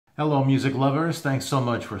Hello music lovers, thanks so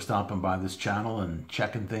much for stopping by this channel and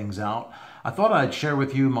checking things out. I thought I'd share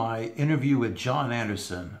with you my interview with Jon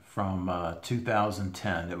Anderson from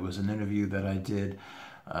 2010. It was an interview that I did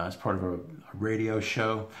as part of a radio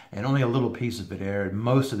show, and only a little piece of it aired.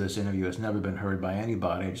 Most of this interview has never been heard by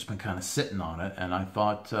anybody. I've just been kind of sitting on it, and I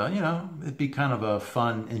thought, it'd be kind of a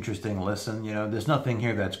fun, interesting listen. There's nothing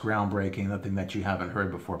here that's groundbreaking, nothing that you haven't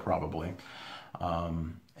heard before probably.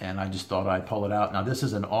 And I just thought I'd pull it out. Now, this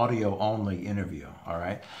is an audio-only interview, all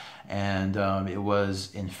right? And it was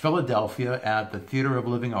in Philadelphia at the Theater of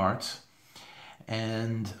Living Arts.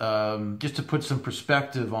 And just to put some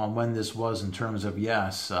perspective on when this was in terms of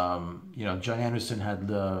Yes, Jon Anderson had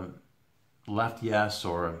left Yes,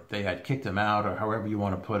 or they had kicked him out, or however you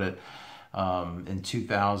want to put it, in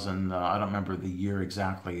 2000, I don't remember the year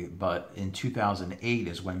exactly, but in 2008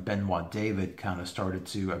 is when Benoit David kind of started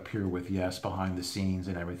to appear with Yes behind the scenes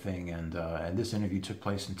and everything, and this interview took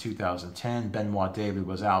place in 2010. Benoit David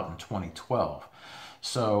was out in 2012.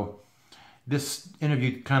 So this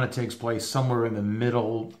interview kind of takes place somewhere in the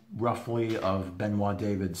middle, roughly, of Benoit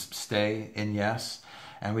David's stay in Yes,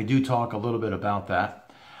 and we do talk a little bit about that.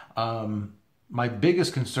 My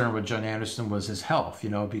biggest concern with Jon Anderson was his health,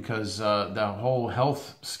 because the whole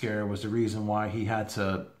health scare was the reason why he had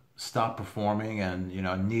to stop performing and,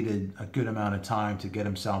 needed a good amount of time to get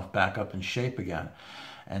himself back up in shape again.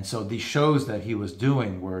 And so these shows that he was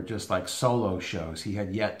doing were just like solo shows. He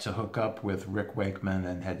had yet to hook up with Rick Wakeman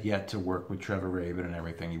and had yet to work with Trevor Rabin and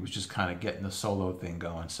everything. He was just kind of getting the solo thing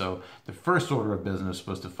going. So the first order of business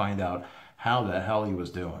was to find out how the hell he was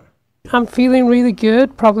doing. I'm feeling really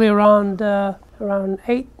good, probably around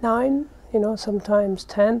 8, 9, sometimes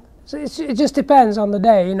 10. So it just depends on the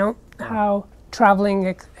day, how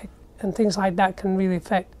traveling and things like that can really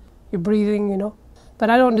affect your breathing, But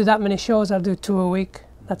I don't do that many shows. I'll do 2 a week.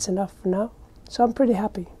 That's enough for now. So I'm pretty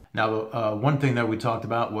happy. Now, one thing that we talked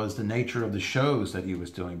about was the nature of the shows that he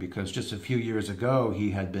was doing, because just a few years ago,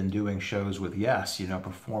 he had been doing shows with Yes,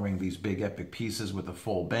 performing these big epic pieces with a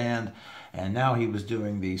full band, and now he was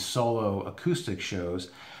doing these solo acoustic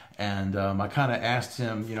shows. And I kind of asked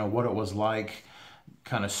him, what it was like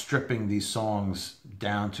kind of stripping these songs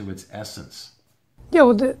down to its essence. Yeah,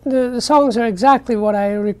 well, the songs are exactly what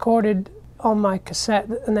I recorded on my cassette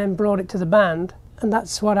and then brought it to the band. And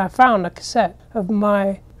that's what I found, a cassette of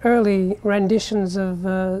my early renditions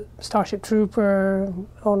of Starship Trooper,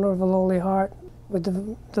 Honor of a Lonely Heart, with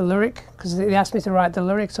the lyric, because they asked me to write the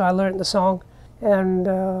lyric, so I learned the song, and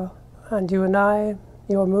You and I,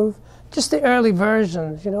 Your Move, just the early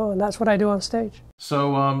versions, and that's what I do on stage.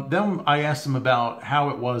 So then I asked him about how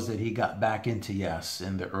it was that he got back into Yes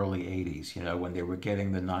in the early 80s, when they were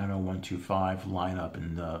getting the 90125 lineup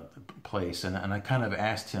in place. And I kind of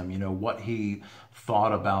asked him, what he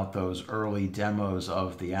thought about those early demos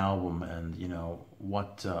of the album and,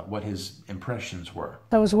 what his impressions were.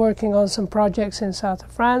 I was working on some projects in south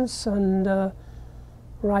of France and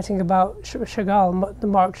writing about Chagall, the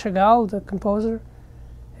Marc Chagall, the composer.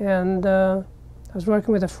 And I was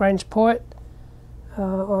working with a French poet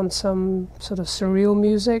on some sort of surreal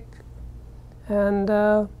music, and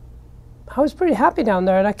I was pretty happy down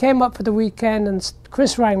there. And I came up for the weekend, and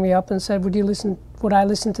Chris rang me up and said, would I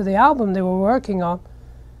listen to the album they were working on?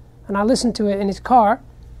 And I listened to it in his car,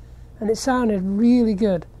 and it sounded really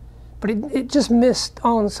good, but it just missed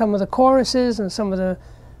on some of the choruses, and some of the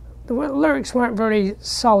lyrics weren't very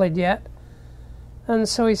solid yet. And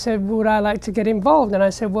so he said, would I like to get involved? And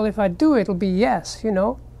I said, well, if I do, it'll be Yes,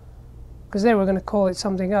 because they were going to call it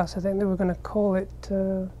something else. I think they were going to call it,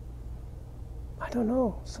 I don't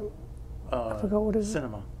know, I forgot what it was.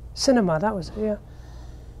 Cinema. Cinema, that was it, yeah.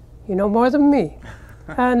 You know more than me.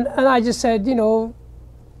 and I just said,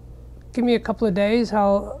 give me a couple of days,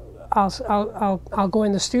 I'll go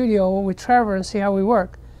in the studio with Trevor and see how we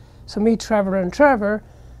work. So me, Trevor, and Trevor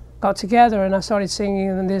got together, and I started singing,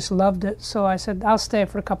 and they just loved it. So I said, I'll stay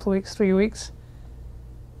for a couple of weeks, 3 weeks.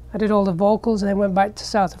 I did all the vocals, and then went back to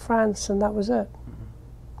south of France, and that was it.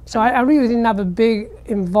 So I really didn't have a big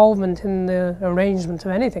involvement in the arrangement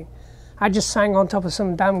of anything. I just sang on top of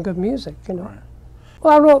some damn good music, Right.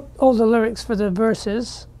 Well, I wrote all the lyrics for the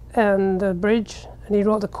verses and the bridge, and he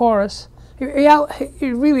wrote the chorus. He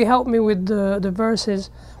really helped me with the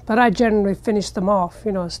verses, but I generally finished them off,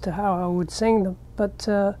 as to how I would sing them. But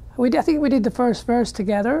I think we did the first verse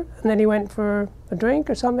together, and then he went for a drink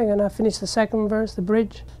or something, and I finished the second verse, the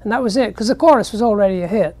bridge, and that was it. Because the chorus was already a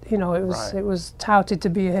hit, it was touted to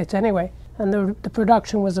be a hit anyway, and the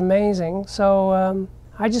production was amazing. So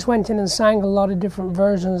I just went in and sang a lot of different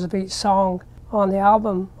versions of each song on the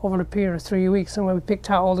album over a period of 3 weeks, and when we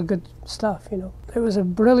picked out all the good stuff, It was a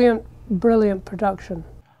brilliant, brilliant production.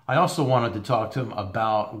 I also wanted to talk to him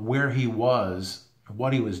about where he was,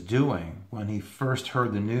 what he was doing when he first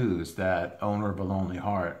heard the news that Owner of a Lonely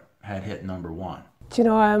Heart had hit #1. You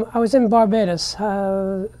know, I was in Barbados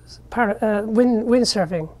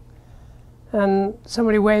windsurfing, and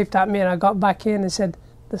somebody waved at me, and I got back in and said,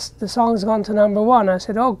 the song's gone to #1. I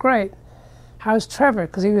said, oh, great. How's Trevor?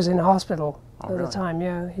 Because he was in hospital at the time,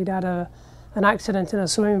 yeah. He'd had an accident in a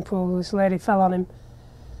swimming pool. This lady fell on him,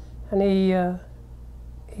 and he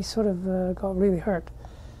sort of got really hurt.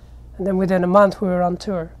 And then within a month, we were on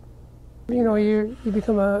tour. You know, you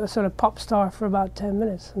become a sort of pop star for about 10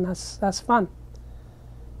 minutes, and that's fun.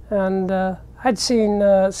 And I'd seen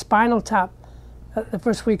Spinal Tap at the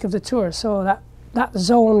first week of the tour, so that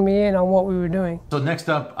zoned me in on what we were doing. So next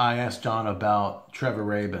up, I asked Jon about Trevor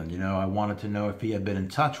Rabin. You know, I wanted to know if he had been in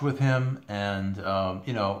touch with him and,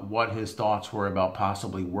 you know, what his thoughts were about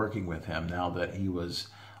possibly working with him now that he was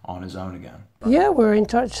on his own again. Yeah, we were in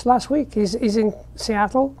touch last week. He's in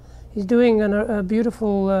Seattle. He's doing a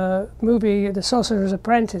beautiful movie, The Sorcerer's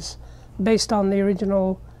Apprentice, based on the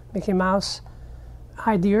original Mickey Mouse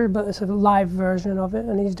idea, but it's a live version of it,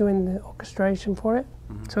 and he's doing the orchestration for it.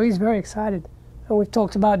 So he's very excited. And we've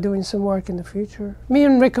talked about doing some work in the future. Me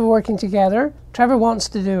and Rick are working together. Trevor wants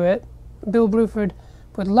to do it. Bill Bruford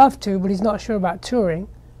would love to, but he's not sure about touring.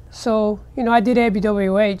 So, you know, I did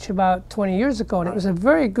ABWH about 20 years ago, and it was a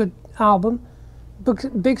very good album,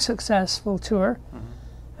 big successful tour.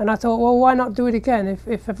 And I thought, well, why not do it again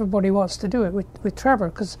if everybody wants to do it with Trevor?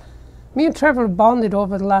 Because me and Trevor bonded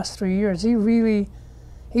over the last 3 years. He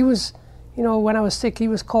was, you know, when I was sick, he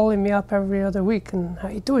was calling me up every other week. And how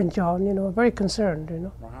you doing, Jon? You know, very concerned, you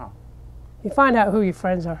know. Wow. You find out who your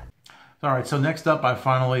friends are. All right, so next up, I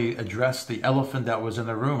finally addressed the elephant that was in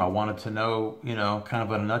the room. I wanted to know, you know, kind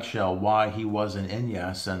of in a nutshell, why he wasn't in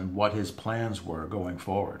Yes and what his plans were going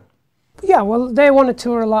forward. Yeah, well, they want to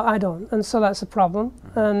tour a lot, I don't, and so that's a problem.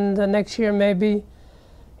 And next year, maybe,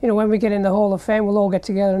 you know, when we get in the Hall of Fame, we'll all get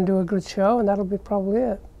together and do a good show, and that'll be probably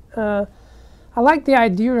it. I like the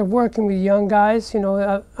idea of working with young guys. You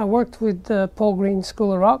know, I worked with Paul Green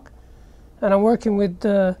School of Rock, and I'm working with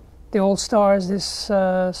the All Stars this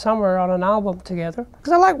summer on an album together.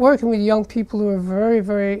 Because I like working with young people who are very,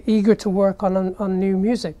 very eager to work on new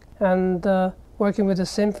music. And working with a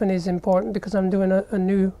symphony is important because I'm doing a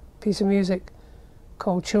new piece of music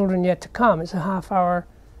called Children Yet to Come. It's a half-hour,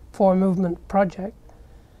 4-movement project.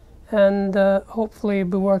 And hopefully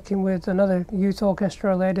we'll be working with another youth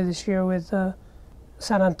orchestra later this year with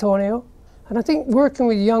San Antonio. And I think working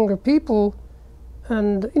with younger people,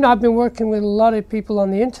 and you know, I've been working with a lot of people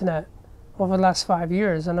on the internet over the last 5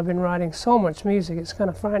 years, and I've been writing so much music, it's kind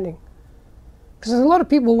of frightening. Because there's a lot of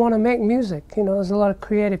people who want to make music, you know, there's a lot of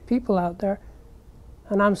creative people out there,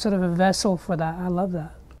 and I'm sort of a vessel for that. I love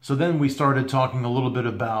that. So then we started talking a little bit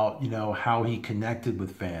about, you know, how he connected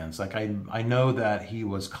with fans. Like I know that he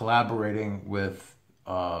was collaborating with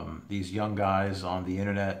these young guys on the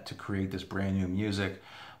internet to create this brand new music,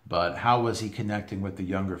 but how was he connecting with the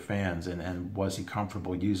younger fans, and was he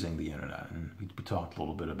comfortable using the internet? And we talked a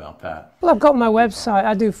little bit about that. Well, I've got my website.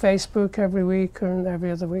 I do Facebook every week or every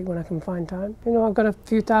other week when I can find time. You know, I've got a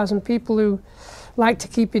few thousand people who like to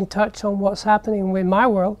keep in touch on what's happening with my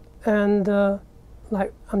world, and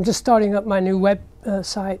like, I'm just starting up my new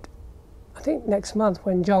website, I think next month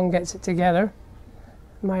when Jon gets it together.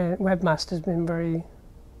 My webmaster's been very,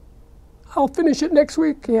 I'll finish it next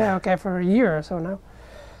week. Yeah, okay, for a year or so now.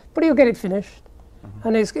 But he'll get it finished.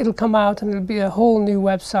 And it'll come out, and it'll be a whole new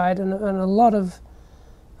website and a lot of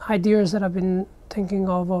ideas that I've been thinking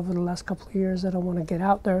of over the last couple of years that I want to get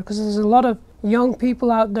out there. Because there's a lot of young people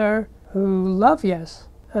out there who love Yes,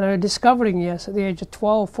 and are discovering Yes at the age of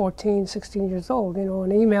 12, 14, 16 years old, you know,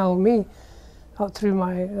 and email me out through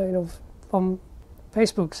my, you know, from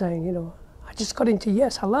Facebook saying, you know, I just got into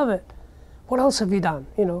Yes, I love it. What else have you done,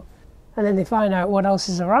 you know? And then they find out what else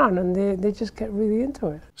is around, and they just get really into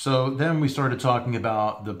it. So then we started talking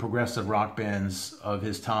about the progressive rock bands of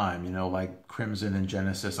his time, you know, like Crimson and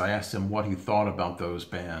Genesis. I asked him what he thought about those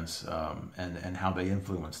bands and how they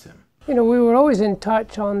influenced him. You know, we were always in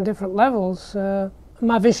touch on different levels.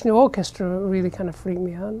 My Vishnu Orchestra really kind of freaked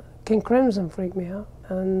me out. King Crimson freaked me out.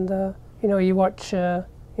 And, you know, you watch, you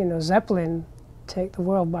know, Zeppelin take the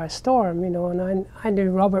world by storm, you know, and I knew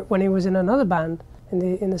Robert when he was in another band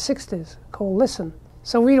in the 60s called Listen.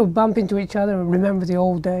 So we would bump into each other and remember the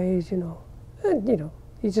old days, you know. And, you know,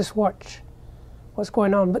 you just watch what's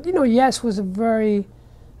going on. But, you know, Yes was a very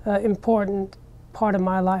important part of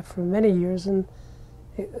my life for many years, and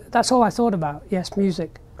that's all I thought about, Yes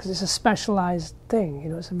music. Because it's a specialized thing, you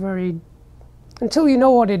know, it's a very, until you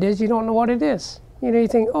know what it is, you don't know what it is. You know, you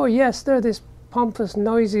think, oh yes, they're this pompous,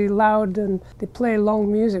 noisy, loud, and they play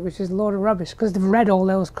long music, which is a load of rubbish, because they've read all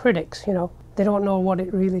those critics, you know. They don't know what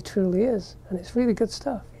it really truly is, and it's really good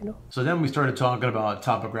stuff, you know. So then we started talking about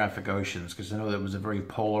Topographic Oceans, because I know that was a very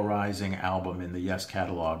polarizing album in the Yes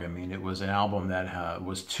catalog. I mean, it was an album that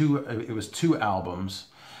was two albums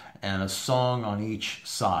and a song on each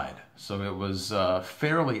side. So it was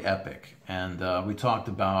fairly epic, and we talked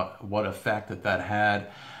about what effect that had,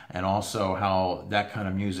 and also how that kind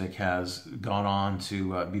of music has gone on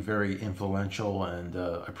to be very influential and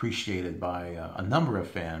appreciated by a number of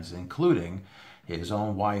fans, including his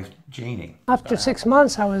own wife, Janie. After 6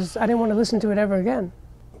 months, I didn't want to listen to it ever again.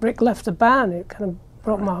 Rick left the band. It kind of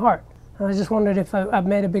broke my heart. And I just wondered if I'd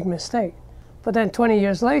made a big mistake. But then 20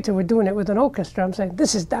 years later, we're doing it with an orchestra. I'm saying,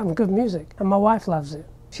 this is damn good music. And my wife loves it.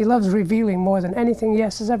 She loves revealing more than anything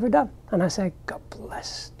Yes has ever done. And I say, God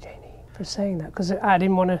bless Janie for saying that, because I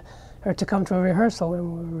didn't want her to come to a rehearsal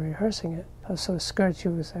when we were rehearsing it. I was so scared she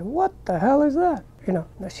would say, what the hell is that? You know,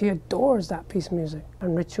 she adores that piece of music.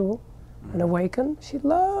 And Ritual and Awaken, she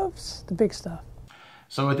loves the big stuff.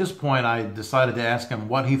 So at this point, I decided to ask him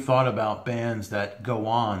what he thought about bands that go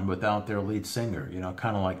on without their lead singer, you know,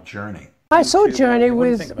 kind of like Journey. I saw Journey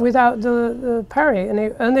without the Perry,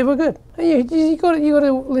 and they were good. You got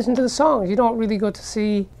to listen to the songs. You don't really go to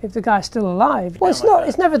see if the guy's still alive. Well,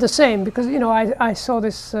 it's never the same, because you know I saw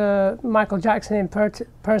this Michael Jackson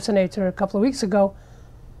impersonator a couple of weeks ago,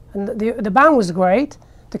 and the band was great.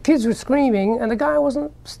 The kids were screaming, and the guy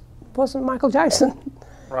wasn't Michael Jackson.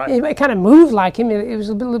 Right. It kind of moved like him. It was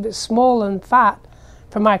a little bit small and fat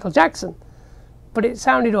for Michael Jackson. But it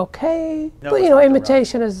sounded okay. No, but, you know,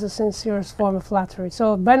 imitation is the sincerest form of flattery.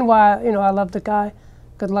 So Benoit, you know, I love the guy.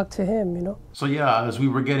 Good luck to him, you know. So yeah, as we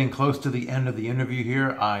were getting close to the end of the interview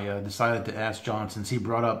here, I decided to ask Jon, since he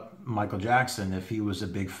brought up Michael Jackson, if he was a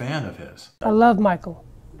big fan of his. I love Michael.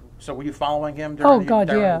 So were you following him during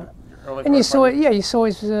yeah. And you saw it, yeah, you saw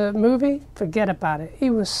his movie? Forget about it. He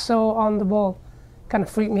was so on the ball. Kind of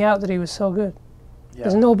freaked me out that he was so good.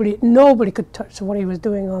 Because nobody could touch what he was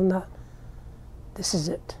doing on that. This is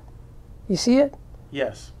it. You see it?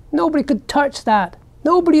 Yes. Nobody could touch that.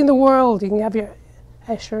 Nobody in the world. You can have your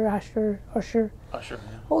Usher.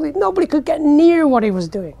 Yeah. Nobody could get near what he was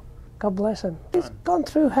doing. God bless him. He's gone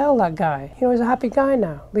through hell, that guy. You know, he's a happy guy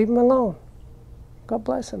now. Leave him alone. God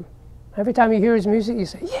bless him. Every time you hear his music, you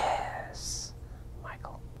say, yes,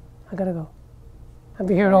 Michael. I gotta go. I'll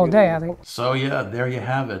be here all day, I think. So yeah, there you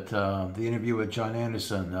have it. The interview with Jon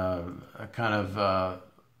Anderson. Kind of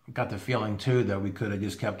got the feeling too that we could have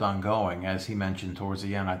just kept on going. As he mentioned towards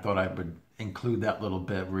the end, I thought I would include that little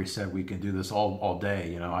bit where he said we can do this all day.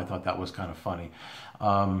 You know, I thought that was kind of funny.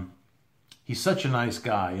 He's such a nice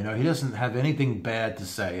guy. You know, he doesn't have anything bad to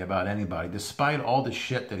say about anybody, despite all the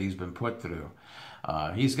shit that he's been put through.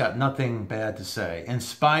 He's got nothing bad to say, in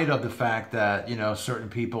spite of the fact that, you know, certain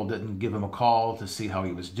people didn't give him a call to see how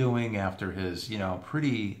he was doing after his, you know,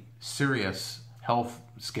 pretty serious health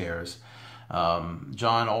scares.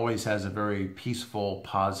 Jon always has a very peaceful,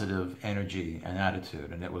 positive energy and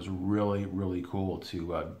attitude, and it was really, really cool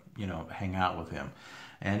to, you know, hang out with him.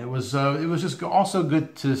 And it was just also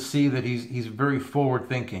good to see that he's very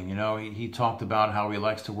forward-thinking. You know, he talked about how he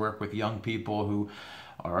likes to work with young people who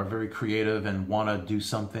are very creative and want to do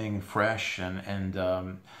something fresh. And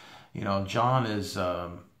you know, Jon is...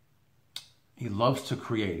 he loves to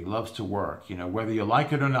create. He loves to work. You know, whether you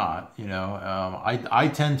like it or not. You know, I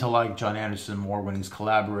tend to like Jon Anderson more when he's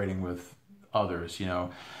collaborating with others. You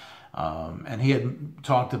know, and he had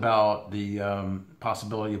talked about the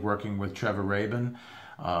possibility of working with Trevor Rabin,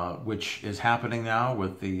 which is happening now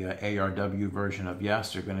with the ARW version of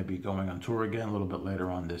Yes. They're going to be going on tour again a little bit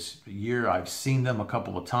later on this year. I've seen them a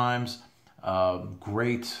couple of times.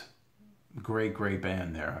 Great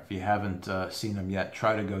band there. If you haven't seen them yet,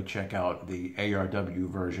 try to go check out the ARW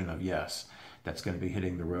version of Yes. That's going to be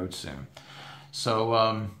hitting the road soon.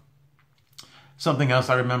 So something else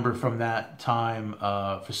I remember from that time,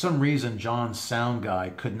 for some reason Jon's sound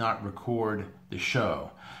guy could not record the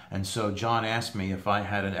show. And so Jon asked me if I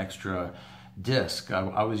had an extra disc.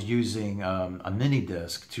 I was using a mini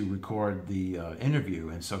disc to record the interview,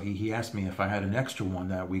 and so he asked me if I had an extra one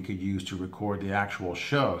that we could use to record the actual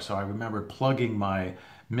show. So I remember plugging my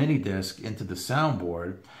mini disc into the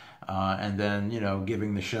soundboard and then, you know,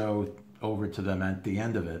 giving the show over to them at the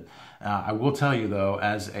end of it. I will tell you though,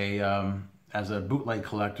 as a bootleg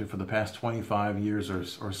collector for the past 25 years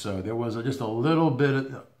or so, there was just a little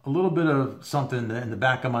bit of something in the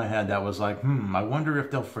back of my head that was like, I wonder if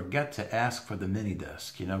they'll forget to ask for the mini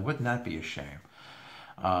disc. You know, wouldn't that be a shame?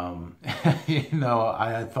 You know,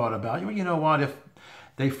 I had thought about, you know what, if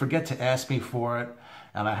they forget to ask me for it,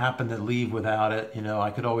 and I happen to leave without it, you know,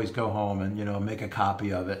 I could always go home and, you know, make a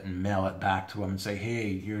copy of it and mail it back to him and say,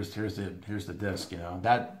 hey, here's the disc, you know.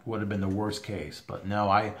 That would have been the worst case. But no,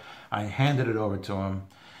 I handed it over to him,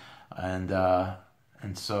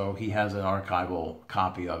 and so he has an archival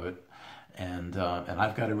copy of it, and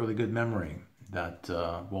I've got a really good memory that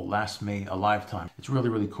will last me a lifetime. It's really,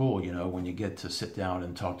 really cool, you know, when you get to sit down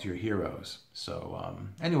and talk to your heroes. So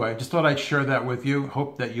anyway, I just thought I'd share that with you.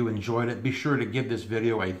 Hope that you enjoyed it. Be sure to give this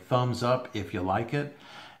video a thumbs up if you like it,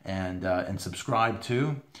 and subscribe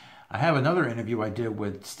too. I have another interview I did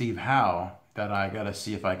with Steve Howe that I got to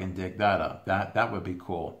see if I can dig that up. That would be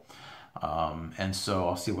cool. And so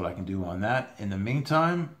I'll see what I can do on that. In the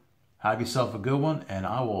meantime, have yourself a good one, and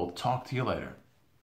I will talk to you later.